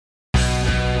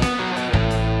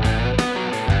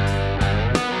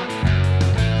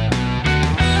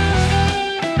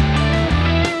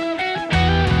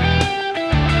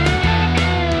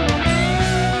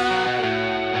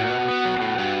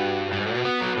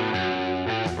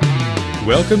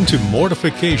Welcome to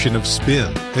Mortification of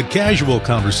Spin, a casual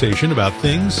conversation about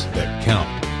things that count,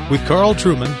 with Carl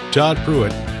Trueman, Todd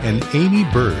Pruitt, and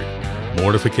Aimee Byrd.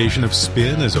 Mortification of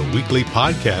Spin is a weekly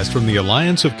podcast from the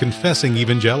Alliance of Confessing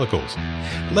Evangelicals.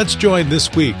 Let's join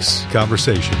this week's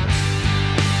conversation.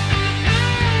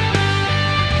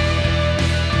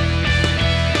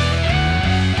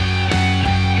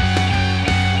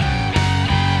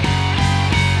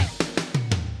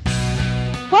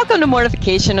 Welcome to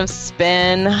Mortification of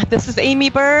Spin. This is Aimee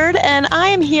Byrd, and I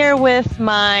am here with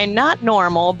my not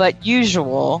normal but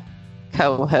usual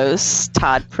co-hosts,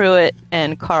 Todd Pruitt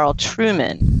and Carl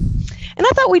Trueman. And I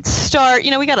thought we'd start,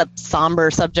 we got a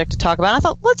somber subject to talk about. I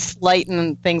thought, let's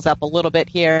lighten things up a little bit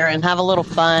here and have a little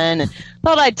fun. And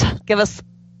thought I'd give us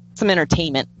some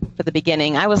entertainment for the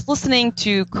beginning. I was listening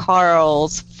to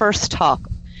Carl's first talk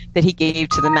that he gave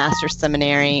to the Master's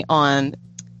Seminary on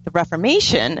the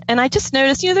Reformation, and I just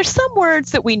noticed, there's some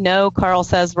words that we know Carl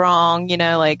says wrong,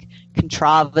 like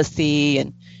controversy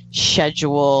and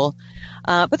schedule,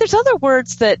 but there's other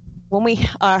words that when we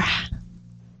are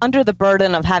under the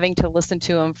burden of having to listen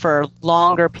to them for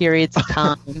longer periods of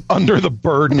time, under the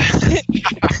burden,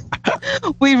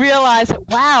 we realize,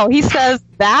 wow, he says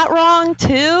that wrong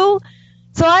too.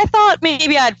 So I thought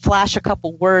maybe I'd flash a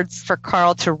couple words for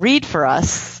Carl to read for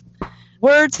us.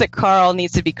 Words that Carl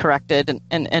needs to be corrected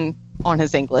and on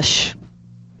his English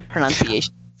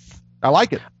pronunciation. I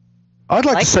like it. I'd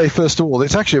like to say, first of all,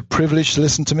 it's actually a privilege to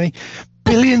listen to me.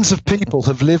 Billions of people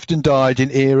have lived and died in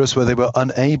eras where they were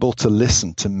unable to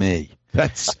listen to me.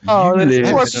 That's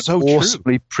so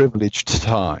awesomely privileged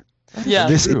time. Yeah,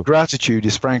 this ingratitude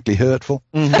is frankly hurtful,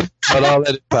 but I'll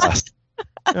let it pass.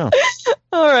 Yeah.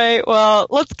 All right, well,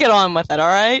 let's get on with it, all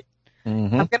right?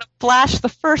 Mm-hmm. I'm going to flash the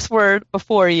first word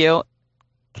before you.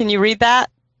 Can you read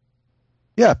that?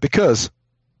 Yeah, because.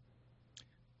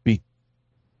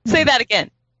 Say that again.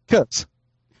 Because.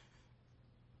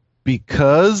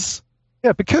 Because.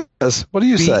 Yeah, because. What do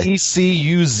you say?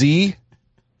 B-E-C-U-Z.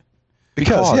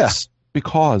 Because, yeah.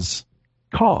 Because,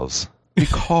 Carl.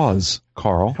 Because.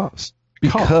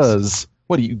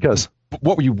 What do you... Because.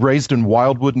 What, were you raised in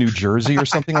Wildwood, New Jersey or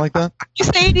something like that? You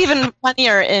say it even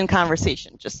funnier in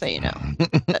conversation, just so you know.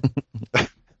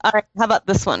 All right, how about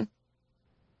this one?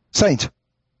 Saint.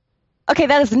 Okay,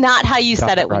 that is not how you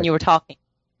said it when you were talking.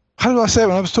 How did I say it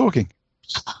when I was talking?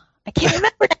 I can't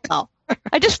remember now.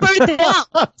 I just wrote it down.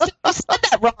 You said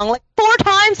that wrong like 4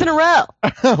 times in a row.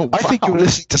 Wow. I think you were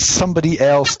listening to somebody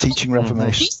else teaching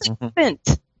Reformation. You said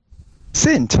Sint.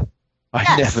 Sint?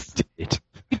 I Yes. never did.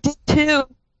 You did too.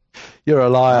 You're a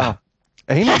liar.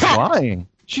 Amy's lying.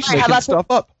 She's All right, making stuff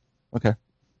up. Okay.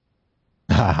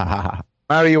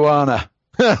 Marijuana.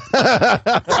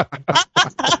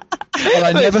 And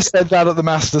I never said that at the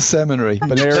Master's Seminary.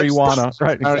 But Marijuana.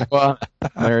 Right. Marijuana.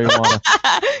 Marijuana.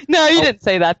 No, you didn't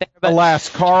say that there. But Alas,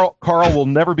 Carl will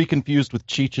never be confused with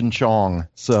Cheech and Chong,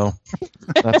 so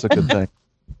that's a good thing.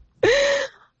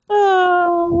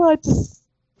 Oh, I just...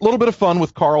 A little bit of fun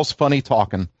with Carl's funny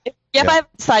talking. Yeah, if I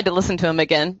decide to listen to him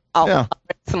again, I'll write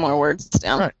some more words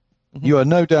down. Right. You are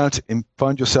no doubt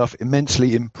find yourself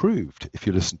immensely improved if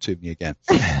you listen to me again.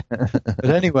 But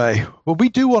anyway, well, we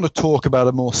do want to talk about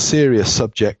a more serious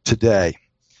subject today.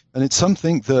 And it's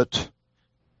something that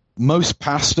most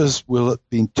pastors will have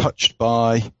been touched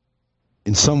by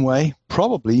in some way.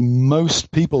 Probably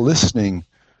most people listening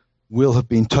will have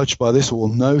been touched by this or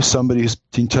will know somebody who's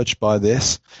been touched by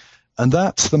this. And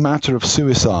that's the matter of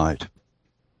suicide.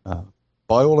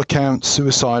 By all accounts,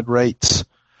 suicide rates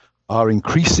are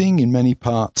increasing in many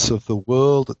parts of the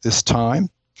world at this time,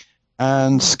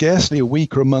 and scarcely a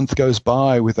week or a month goes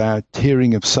by without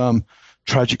hearing of some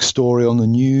tragic story on the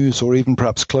news, or even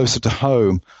perhaps closer to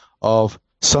home, of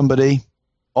somebody,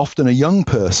 often a young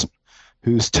person,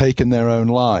 who's taken their own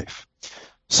life.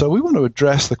 So we want to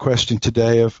address the question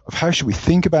today of how should we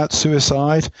think about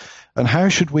suicide, and how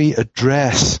should we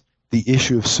address the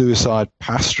issue of suicide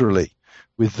pastorally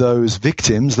with those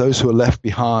victims, those who are left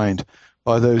behind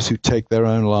by those who take their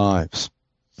own lives.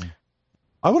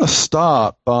 I want to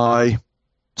start by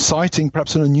citing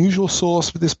perhaps an unusual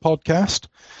source for this podcast,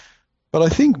 but I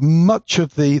think much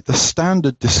of the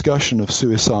standard discussion of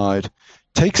suicide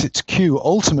takes its cue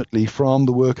ultimately from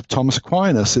the work of Thomas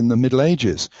Aquinas in the Middle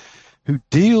Ages, who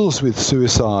deals with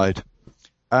suicide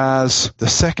as the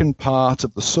second part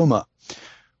of the Summa,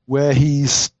 where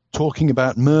he's talking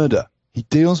about murder. He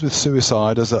deals with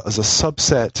suicide as a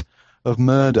subset of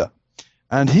murder.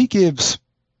 And he gives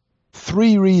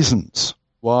 3 reasons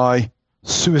why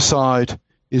suicide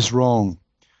is wrong.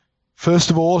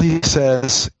 First of all, he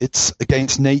says it's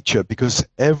against nature because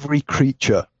every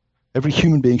creature, every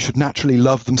human being should naturally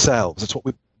love themselves. It's what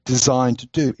we're designed to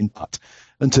do in part.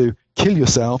 And to kill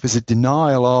yourself is a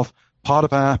denial of part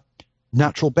of our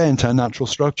natural bent, our natural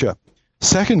structure.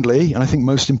 Secondly, and I think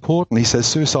most importantly, he says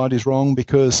suicide is wrong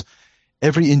because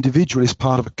every individual is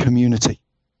part of a community.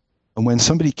 And when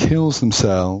somebody kills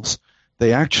themselves,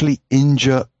 they actually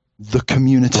injure the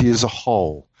community as a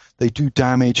whole. They do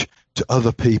damage to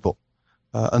other people.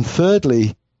 And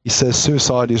thirdly, he says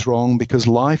suicide is wrong because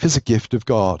life is a gift of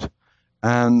God.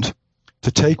 And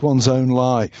to take one's own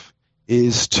life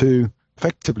is to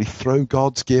effectively throw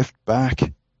God's gift back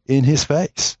in his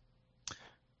face.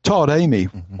 Todd, Aimee,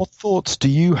 what thoughts do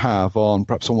you have on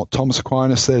perhaps on what Thomas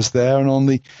Aquinas says there and on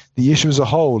the issue as a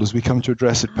whole as we come to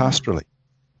address it pastorally?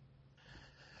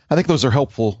 I think those are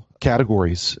helpful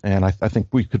categories, and I think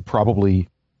we could probably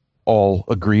all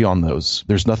agree on those.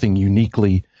 There's nothing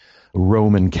uniquely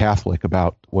Roman Catholic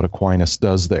about what Aquinas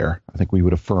does there. I think we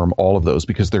would affirm all of those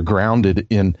because they're grounded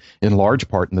in large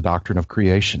part in the doctrine of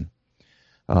creation,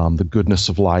 the goodness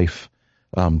of life,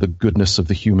 the goodness of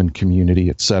the human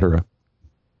community, etc.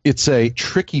 It's a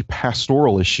tricky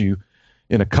pastoral issue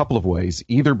in a couple of ways,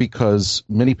 either because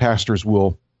many pastors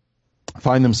will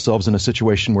find themselves in a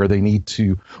situation where they need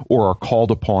to or are called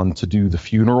upon to do the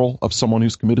funeral of someone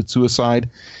who's committed suicide,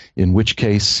 in which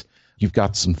case you've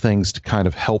got some things to kind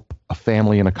of help a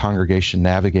family and a congregation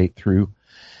navigate through.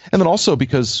 And then also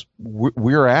because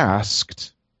we're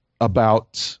asked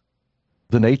about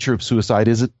the nature of suicide.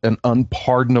 Is it an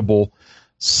unpardonable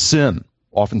sin?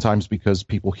 Oftentimes because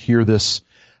people hear this,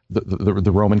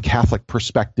 the Roman Catholic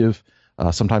perspective.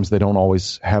 Sometimes they don't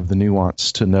always have the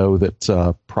nuance to know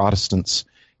that Protestants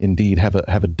indeed have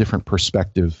a different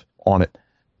perspective on it.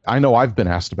 I know I've been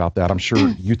asked about that. I'm sure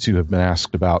you two have been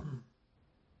asked about,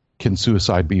 can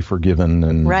suicide be forgiven?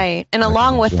 And right. And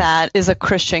along with that, is a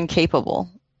Christian capable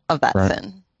of that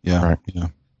sin? Yeah. Right.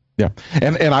 Yeah.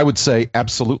 And I would say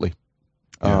absolutely.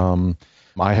 Yeah.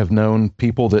 I have known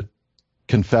people that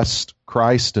confessed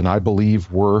Christ and I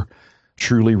believe were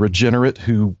truly regenerate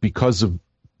who, because of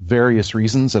various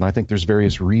reasons, and I think there's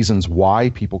various reasons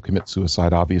why people commit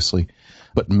suicide, obviously,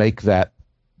 but make that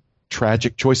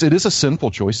tragic choice. It is a sinful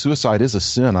choice. Suicide is a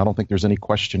sin. I don't think there's any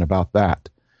question about that.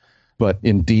 But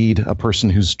indeed, a person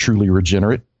who's truly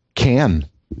regenerate can,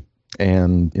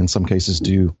 and in some cases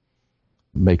do,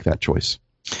 make that choice.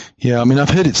 Yeah, I mean, I've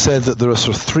heard it said that there are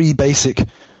sort of three basic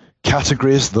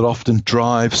categories that often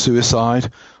drive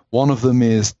suicide. One of them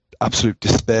is absolute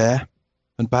despair.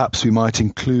 And perhaps we might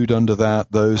include under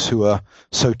that those who are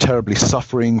so terribly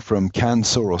suffering from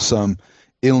cancer or some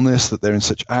illness that they're in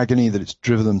such agony that it's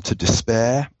driven them to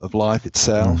despair of life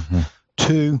itself. Mm-hmm.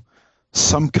 2,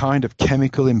 some kind of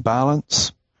chemical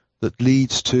imbalance that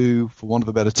leads to, for want of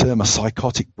a better term, a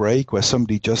psychotic break where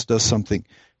somebody just does something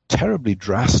terribly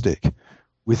drastic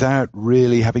without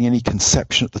really having any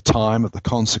conception at the time of the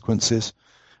consequences.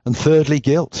 And thirdly,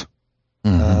 guilt,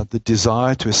 the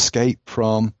desire to escape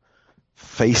from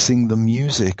facing the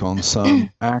music on some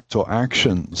act or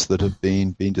actions that have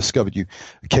been discovered. You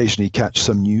occasionally catch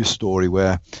some news story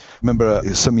where, remember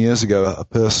some years ago, a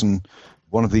person,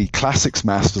 one of the classics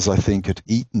masters, I think, at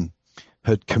Eton,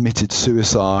 had committed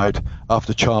suicide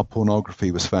after child pornography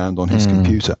was found on his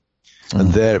computer.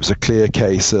 And there it was a clear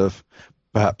case of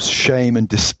perhaps shame and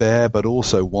despair, but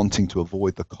also wanting to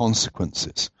avoid the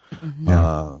consequences,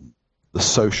 the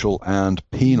social and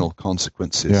penal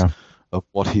consequences of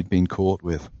what he'd been caught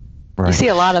with. Right. You see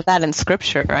a lot of that in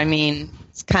Scripture. I mean,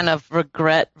 it's kind of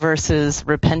regret versus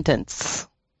repentance.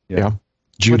 Yeah.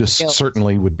 Judas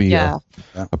certainly would be a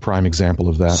prime example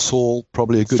of that. Saul,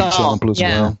 probably a good example as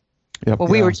well. Yep. Well,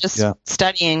 we were just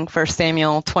studying 1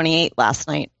 Samuel 28 last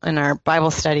night in our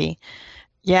Bible study.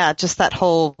 Yeah, just that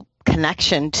whole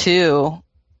connection, too,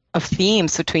 of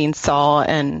themes between Saul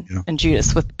and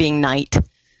Judas with being knight.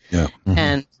 Yeah. Mm-hmm.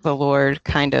 And the Lord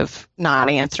kind of not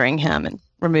answering him and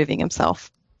removing himself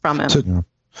from him. So,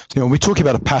 when we're talking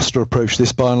about a pastoral approach,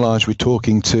 this by and large, we're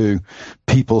talking to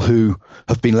people who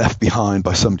have been left behind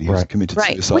by somebody who's committed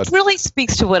suicide. Which really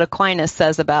speaks to what Aquinas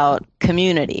says about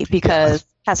community, because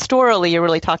pastorally, you're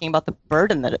really talking about the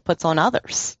burden that it puts on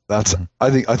others. That's I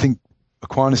think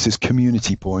Aquinas'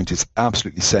 community point is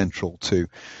absolutely central to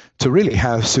really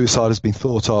how suicide has been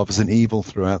thought of as an evil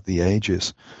throughout the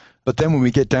ages. But then when we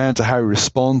get down to how we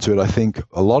respond to it, I think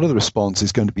a lot of the response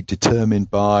is going to be determined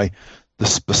by the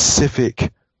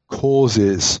specific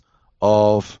causes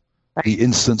of the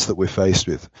instance that we're faced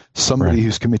with. Somebody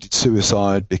who's committed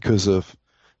suicide because of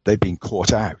they've been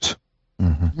caught out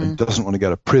and doesn't want to go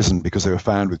to prison because they were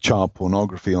found with child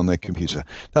pornography on their computer.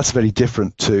 That's very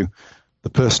different to the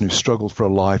person who struggled for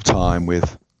a lifetime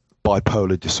with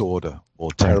bipolar disorder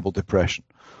or terrible depression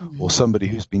or somebody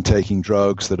who's been taking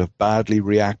drugs that have badly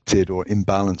reacted or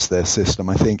imbalanced their system.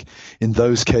 I think in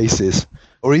those cases,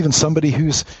 or even somebody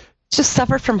who's just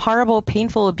suffered from horrible,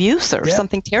 painful abuse or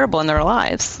something terrible in their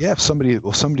lives. Yeah, somebody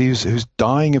who's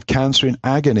dying of cancer in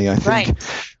agony. I think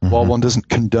while one doesn't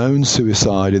condone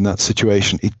suicide in that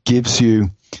situation, it gives you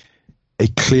a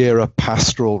clearer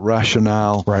pastoral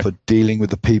rationale for dealing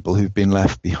with the people who've been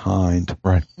left behind.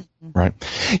 Right.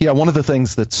 Yeah, one of the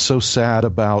things that's so sad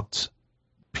about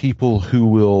people who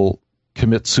will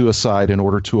commit suicide in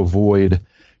order to avoid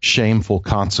shameful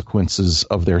consequences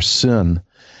of their sin.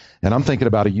 And I'm thinking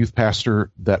about a youth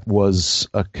pastor that was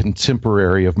a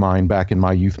contemporary of mine back in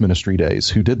my youth ministry days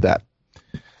who did that.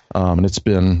 And it's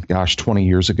been, 20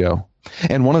 years ago.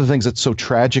 And one of the things that's so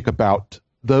tragic about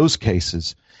those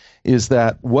cases is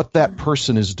that what that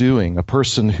person is doing, a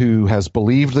person who has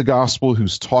believed the gospel,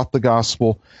 who's taught the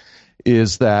gospel,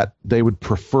 is that they would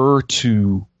prefer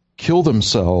to kill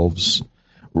themselves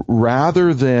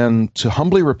rather than to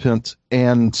humbly repent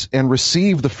and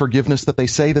receive the forgiveness that they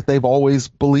say that they've always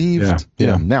believed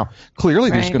in. Now, clearly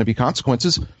there's going to be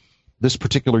consequences. This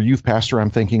particular youth pastor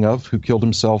I'm thinking of, who killed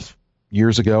himself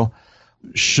years ago,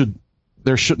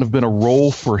 there shouldn't have been a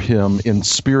role for him in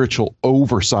spiritual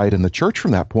oversight in the church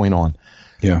from that point on.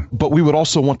 Yeah. But we would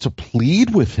also want to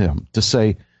plead with him to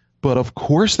say, but of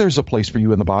course there's a place for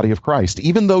you in the body of Christ,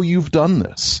 even though you've done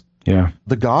this. Yeah.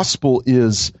 The gospel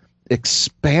is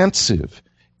expansive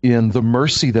in the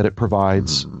mercy that it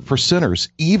provides for sinners.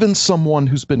 Even someone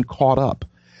who's been caught up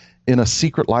in a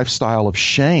secret lifestyle of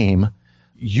shame,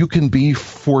 you can be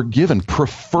forgiven.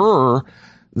 Prefer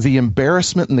the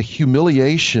embarrassment and the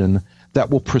humiliation that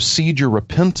will precede your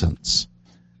repentance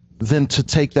than to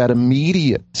take that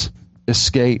immediate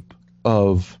escape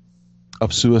of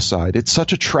suicide. It's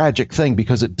such a tragic thing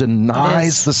because it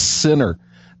denies the sinner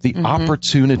the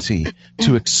opportunity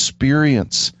to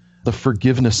experience the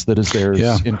forgiveness that is theirs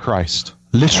in Christ.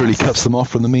 Literally cuts them off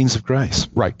from the means of grace.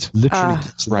 Right. Literally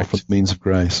cuts them off from the means of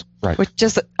grace. Right. Which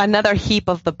is another heap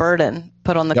of the burden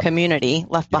put on the community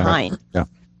left behind.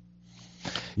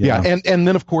 Yeah. And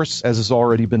then, of course, as has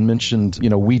already been mentioned,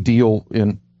 we deal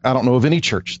in, I don't know of any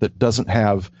church that doesn't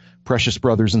have precious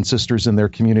brothers and sisters in their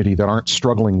community that aren't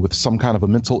struggling with some kind of a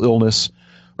mental illness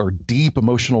or deep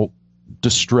emotional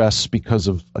distress because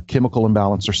of a chemical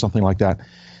imbalance or something like that.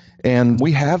 And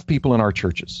we have people in our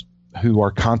churches who are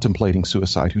contemplating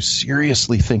suicide, who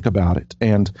seriously think about it.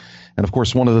 And of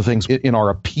course, one of the things in our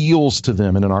appeals to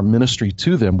them and in our ministry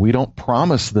to them, we don't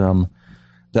promise them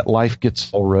that life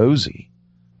gets all rosy.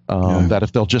 That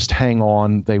if they'll just hang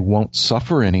on, they won't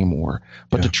suffer anymore.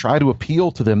 But to try to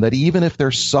appeal to them that even if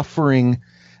their suffering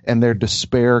and their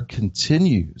despair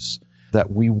continues,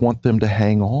 that we want them to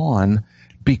hang on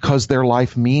because their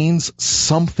life means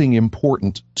something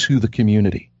important to the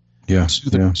community, to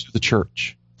the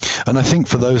church. And I think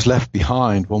for those left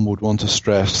behind, one would want to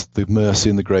stress the mercy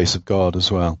and the grace of God as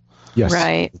well. Yes.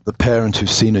 Right. The parent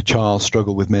who's seen a child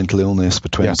struggle with mental illness for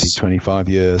 20, 25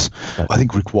 years. Right. I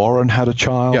think Rick Warren had a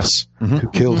child who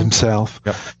killed himself.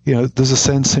 Yep. There's a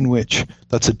sense in which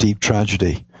that's a deep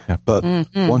tragedy. Yep. But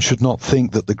one should not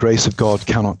think that the grace of God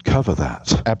cannot cover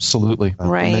that. Absolutely. A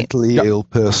mentally ill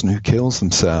person who kills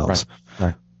themselves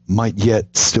might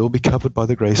yet still be covered by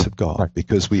the grace of God,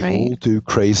 because we all do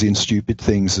crazy and stupid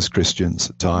things as Christians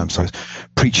at times. I was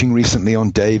preaching recently on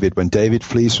David. When David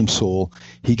flees from Saul,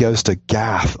 he goes to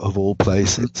Gath, of all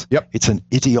places. Yep. It's an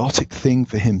idiotic thing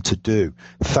for him to do.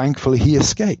 Thankfully, he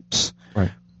escapes.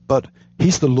 Right. But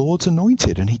he's the Lord's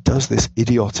anointed, and he does this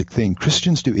idiotic thing.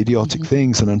 Christians do idiotic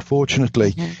things, and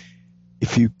unfortunately,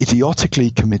 if you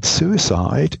idiotically commit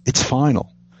suicide, it's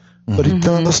final. But it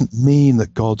doesn't mean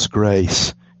that God's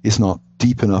grace is not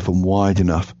deep enough and wide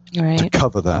enough to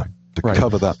cover that,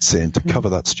 cover that sin, to cover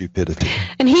that stupidity.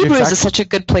 And Hebrews is such a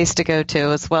good place to go to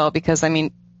as well, because,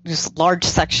 there's a large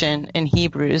section in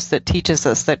Hebrews that teaches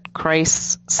us that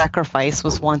Christ's sacrifice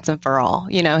was once and for all.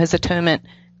 His atonement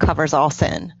covers all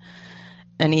sin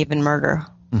and even murder.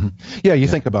 Yeah, you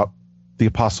think about the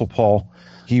Apostle Paul.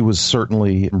 He was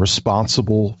certainly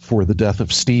responsible for the death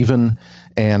of Stephen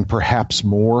and perhaps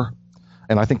more.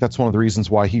 And I think that's one of the reasons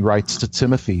why he writes to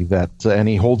Timothy that, and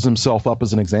he holds himself up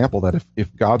as an example that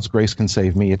if God's grace can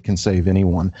save me, it can save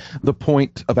anyone. The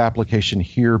point of application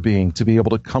here being to be able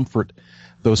to comfort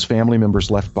those family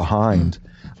members left behind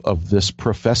of this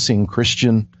professing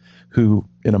Christian who,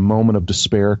 in a moment of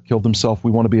despair, killed himself.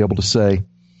 We want to be able to say,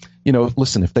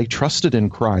 listen, if they trusted in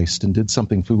Christ and did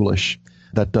something foolish,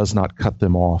 that does not cut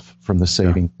them off from the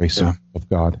saving grace of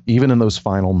God, even in those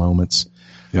final moments.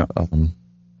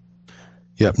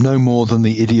 Yep, no more than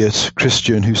the idiot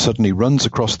Christian who suddenly runs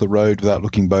across the road without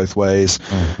looking both ways,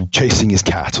 chasing his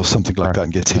cat or something like that,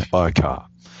 and gets hit by a car.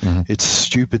 It's a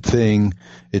stupid thing.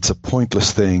 It's a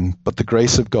pointless thing. But the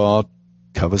grace of God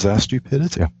covers our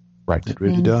stupidity. Yeah, right. It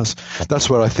really does. That's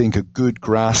where I think a good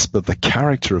grasp of the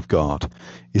character of God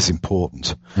is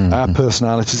important. Our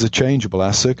personalities are changeable.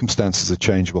 Our circumstances are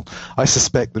changeable. I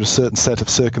suspect there are a certain set of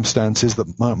circumstances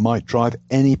that might drive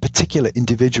any particular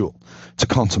individual to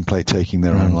contemplate taking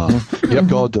their own life.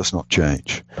 God does not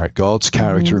change. Right. God's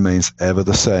character remains ever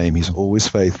the same. He's always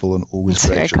faithful and always It's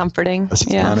very gracious, comforting. as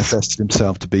He's manifested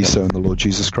Himself to be so in the Lord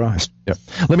Jesus Christ. Yep.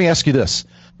 Let me ask you this.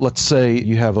 Let's say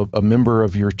you have a member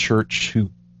of your church who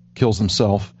kills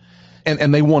himself,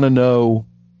 and they want to know,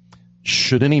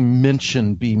 should any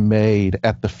mention be made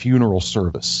at the funeral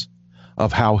service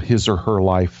of how his or her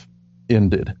life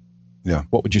ended? Yeah.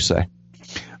 What would you say?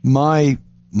 My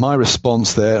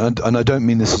response there, and I don't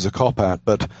mean this as a cop-out,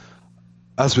 but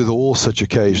as with all such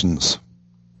occasions,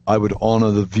 I would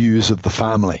honor the views of the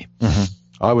family.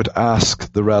 I would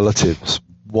ask the relatives,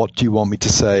 what do you want me to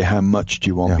say? How much do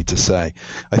you want me to say?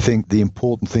 I think the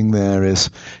important thing there is,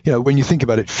 when you think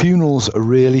about it, funerals are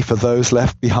really for those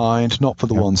left behind, not for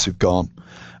the ones who've gone.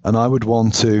 And I would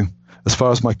want to, as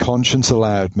far as my conscience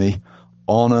allowed me,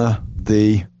 honor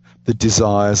the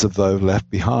desires of those left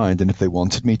behind. And if they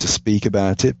wanted me to speak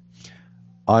about it,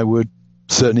 I would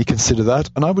certainly consider that.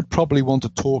 And I would probably want to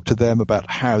talk to them about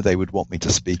how they would want me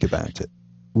to speak about it.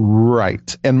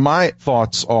 Right. And my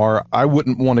thoughts are, I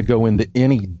wouldn't want to go into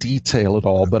any detail at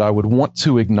all, but I would want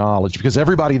to acknowledge, because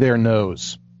everybody there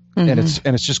knows, and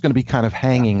it's just going to be kind of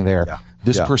hanging there.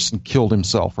 This person killed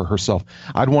himself or herself.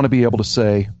 I'd want to be able to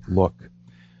say, look,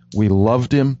 we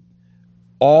loved him.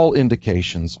 All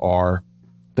indications are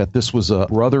that this was a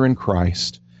brother in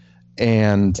Christ,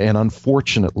 and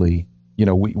unfortunately,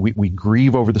 we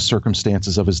grieve over the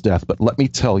circumstances of his death. But let me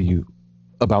tell you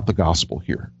about the gospel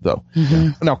here, though.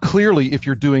 Now, clearly, if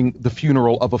you're doing the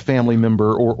funeral of a family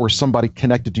member or somebody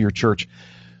connected to your church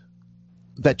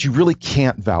that you really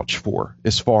can't vouch for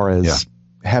as far as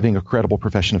having a credible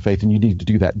profession of faith, and you need to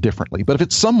do that differently. But if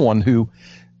it's someone who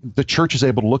the church is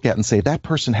able to look at and say, that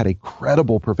person had a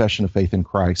credible profession of faith in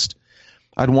Christ,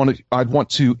 I'd want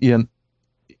to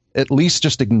at least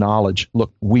just acknowledge,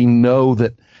 look, we know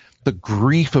that the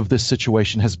grief of this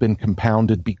situation has been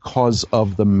compounded because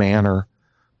of the manner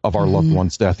of our loved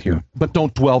one's death here. But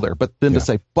don't dwell there. But then to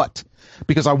say,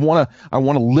 because I want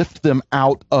to lift them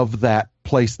out of that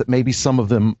place that maybe some of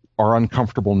them are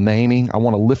uncomfortable naming. I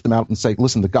want to lift them out and say,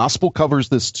 listen, the gospel covers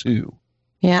this too.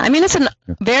 Yeah, I mean, it's a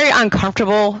very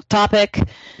uncomfortable topic,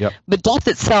 but death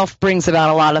itself brings about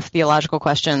a lot of theological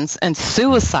questions, and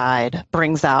suicide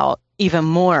brings out even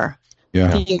more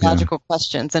theological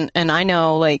questions. And I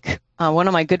know, one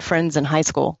of my good friends in high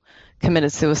school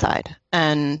committed suicide,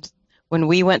 and when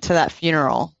we went to that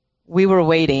funeral, we were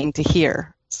waiting to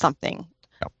hear something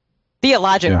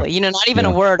theologically, not even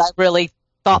a word I really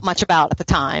thought much about at the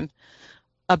time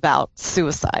about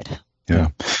suicide. Yeah.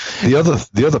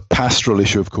 The other pastoral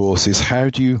issue, of course, is how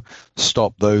do you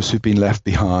stop those who've been left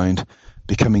behind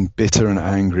becoming bitter and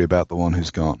angry about the one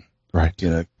who's gone? Right.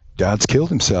 Dad's killed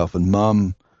himself and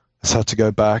Mum has had to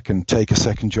go back and take a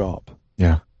second job.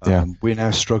 Yeah. We're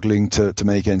now struggling to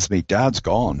make ends meet. Dad's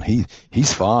gone.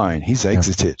 He's fine. He's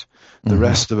exited. The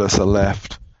rest of us are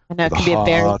left with a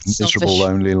hard, miserable,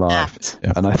 lonely life.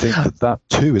 And I think that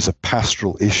too is a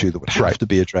pastoral issue that would have to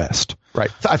be addressed. Right.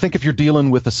 I think if you're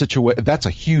dealing with a situation, that's a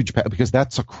huge, because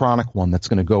that's a chronic one that's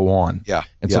going to go on. Yeah.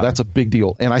 And so that's a big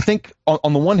deal. And I think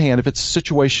on the one hand, if it's a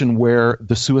situation where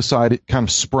the suicide kind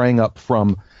of sprang up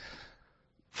from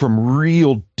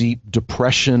real deep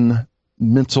depression,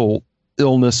 mental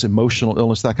illness, emotional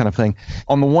illness, that kind of thing.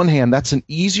 On the one hand, that's an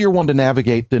easier one to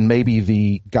navigate than maybe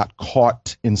the got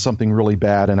caught in something really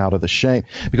bad and out of the shame.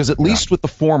 Because at least with the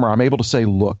former, I'm able to say,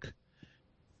 look,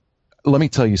 let me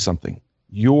tell you something.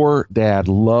 Your dad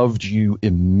loved you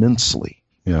immensely,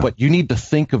 but you need to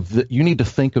think of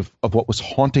what was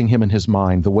haunting him in his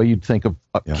mind, the way you'd think of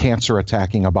cancer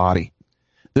attacking a body.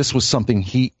 This was something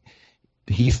he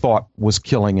thought was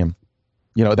killing him.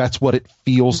 That's what it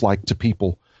feels like to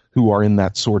people who are in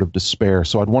that sort of despair.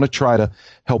 So I'd want to try to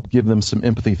help give them some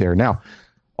empathy there. Now,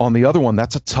 on the other one,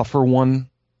 that's a tougher one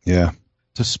to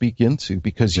speak into,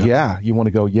 because you want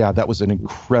to go, that was an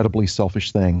incredibly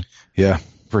selfish thing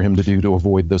for him to do to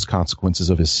avoid those consequences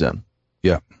of his sin.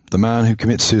 Yeah. The man who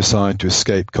commits suicide to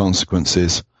escape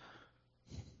consequences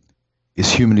is,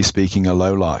 humanly speaking, a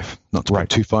low life. Not to put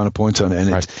too fine a point on it,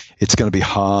 and it's going to be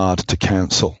hard to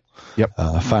counsel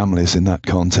families in that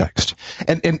context.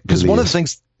 And because one of the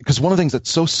things that's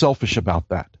so selfish about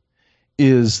that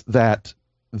is that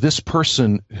this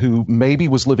person who maybe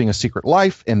was living a secret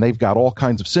life and they've got all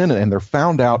kinds of sin and they're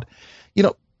found out,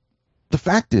 the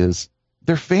fact is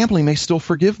their family may still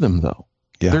forgive them, though.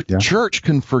 Their church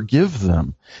can forgive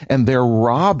them, and they're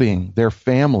robbing their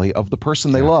family of the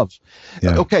person they love.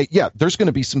 Okay, there's going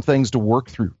to be some things to work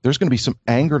through. There's going to be some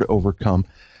anger to overcome.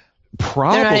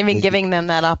 Probably, they're not even giving them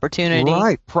that opportunity.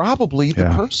 Right. Probably the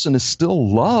person is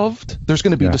still loved. There's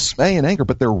going to be dismay and anger,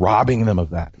 but they're robbing them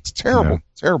of that. It's terrible,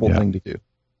 terrible thing to do.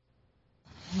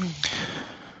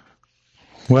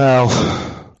 Well,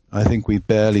 I think we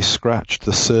barely scratched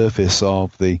the surface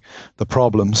of the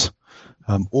problems.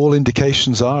 All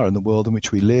indications are in the world in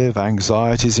which we live,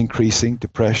 anxiety is increasing,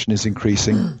 depression is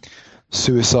increasing.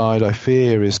 Suicide, I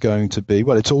fear, is going to be,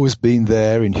 well, it's always been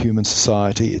there in human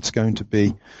society. It's going to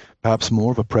be perhaps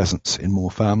more of a presence in more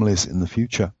families in the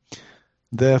future.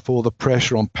 Therefore, the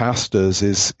pressure on pastors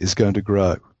is going to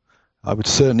grow. I would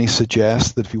certainly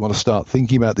suggest that if you want to start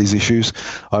thinking about these issues,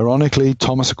 ironically,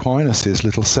 Thomas Aquinas'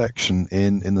 little section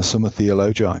in the Summa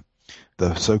Theologiae,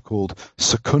 the so-called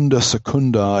Secunda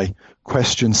Secundae,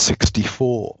 question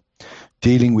 64,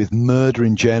 dealing with murder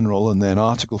in general, and then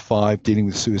Article 5, dealing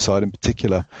with suicide in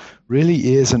particular,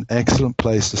 really is an excellent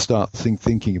place to start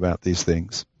thinking about these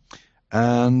things.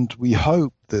 And we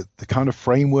hope that the kind of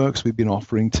frameworks we've been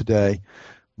offering today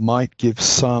might give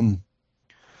some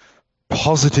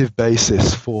positive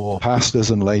basis for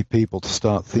pastors and lay people to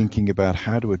start thinking about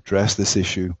how to address this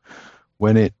issue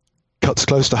when it cuts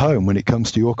close to home, when it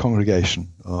comes to your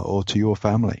congregation or to your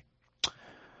family.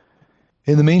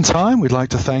 In the meantime, we'd like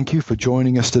to thank you for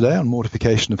joining us today on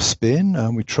Mortification of Spin,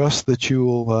 and we trust that you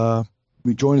will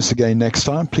join us again next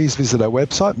time. Please visit our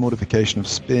website,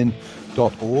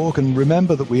 mortificationofspin.org, and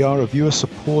remember that we are a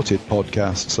viewer-supported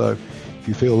podcast, so if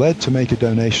you feel led to make a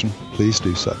donation, please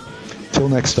do so. Till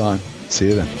next time, see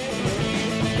you then.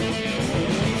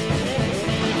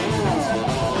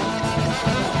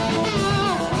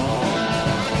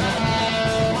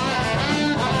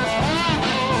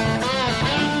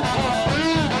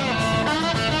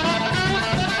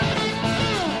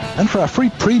 And for our free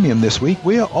premium this week,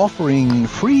 we are offering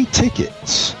free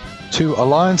tickets to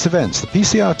Alliance events, the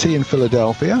PCRT in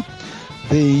Philadelphia,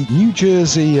 the New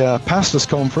Jersey Pastors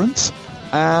Conference,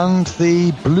 and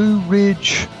the Blue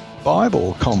Ridge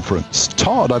Bible Conference.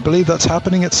 Todd, I believe that's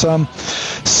happening at some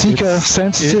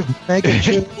seeker-sensitive mega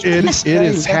church. It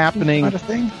is happening. Kind of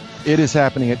thing. It is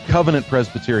happening at Covenant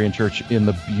Presbyterian Church in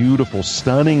the beautiful,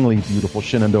 stunningly beautiful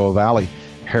Shenandoah Valley,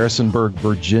 Harrisonburg,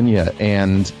 Virginia,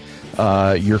 and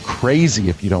you're crazy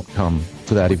if you don't come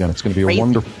to that event. It's going to be a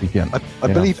wonderful weekend. I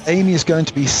believe Aimee is going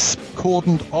to be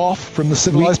cordoned off from the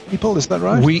civilized people. Is that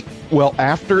right?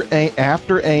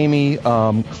 After Aimee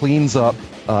cleans up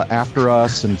after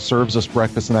us and serves us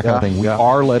breakfast and that kind of thing, we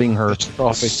are letting her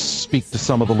speak to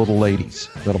some of the little ladies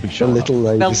that'll be showing up. The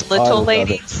little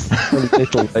ladies. The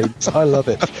little ladies. I love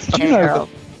it. Do you know,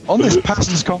 on this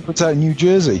pastors conference out in New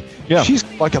Jersey, she's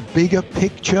like a bigger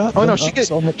picture. Oh no, she gets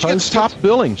top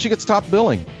billing. She gets top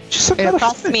billing.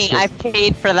 Trust me, I've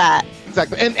paid for that.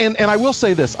 Exactly. And I will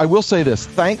say this.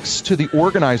 Thanks to the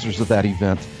organizers of that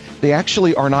event, they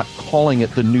actually are not calling it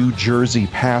the New Jersey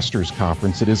Pastors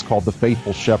Conference. It is called the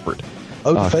Faithful Shepherd.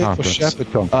 The Faithful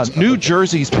Shepherd Conference. New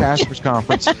Jersey's Pastors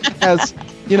Conference.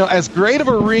 As great of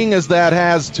a ring as that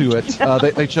has to it,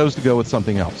 they chose to go with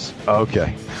something else.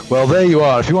 Okay. Well, there you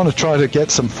are. If you want to try to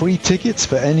get some free tickets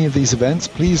for any of these events,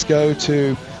 please go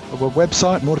to our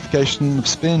website,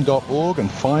 mortificationofspin.org,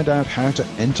 and find out how to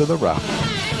enter the raffle.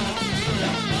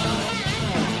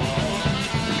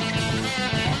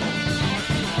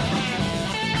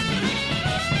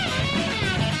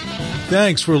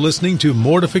 Thanks for listening to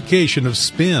Mortification of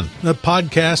Spin, a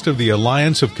podcast of the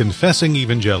Alliance of Confessing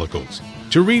Evangelicals.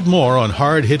 To read more on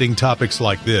hard-hitting topics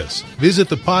like this, visit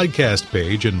the podcast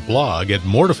page and blog at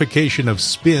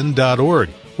mortificationofspin.org,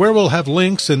 where we'll have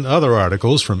links and other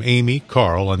articles from Aimee,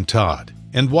 Carl, and Todd.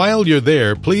 And while you're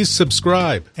there, please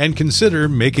subscribe and consider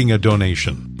making a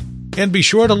donation. And be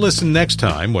sure to listen next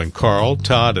time when Carl,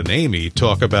 Todd, and Aimee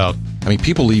talk about...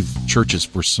 people leave churches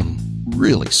for some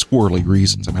really squirrely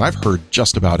reasons. I've heard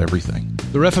just about everything.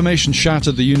 The Reformation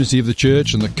shattered the unity of the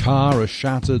church, and the Car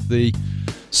shattered the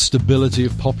stability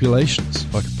of populations,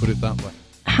 if I could put it that way.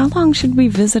 How long should we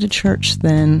visit a church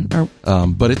then?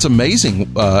 But it's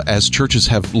amazing as churches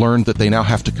have learned that they now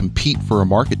have to compete for a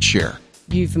market share.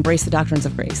 You've embraced the doctrines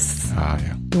of grace.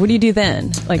 Yeah. What do you do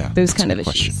then? Those kind of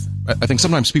issues. Question. I think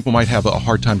sometimes people might have a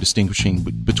hard time distinguishing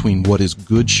between what is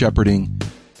good shepherding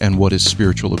and what is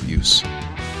spiritual abuse.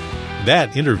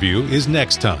 That interview is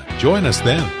next time. Join us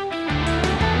then.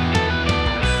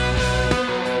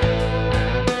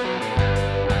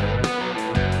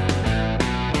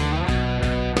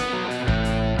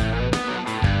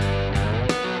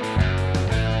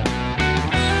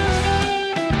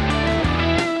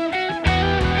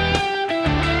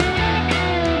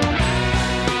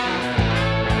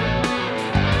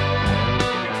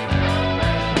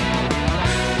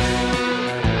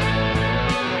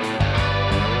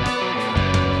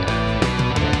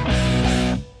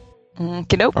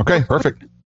 Okie doke. Okay,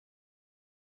 perfect.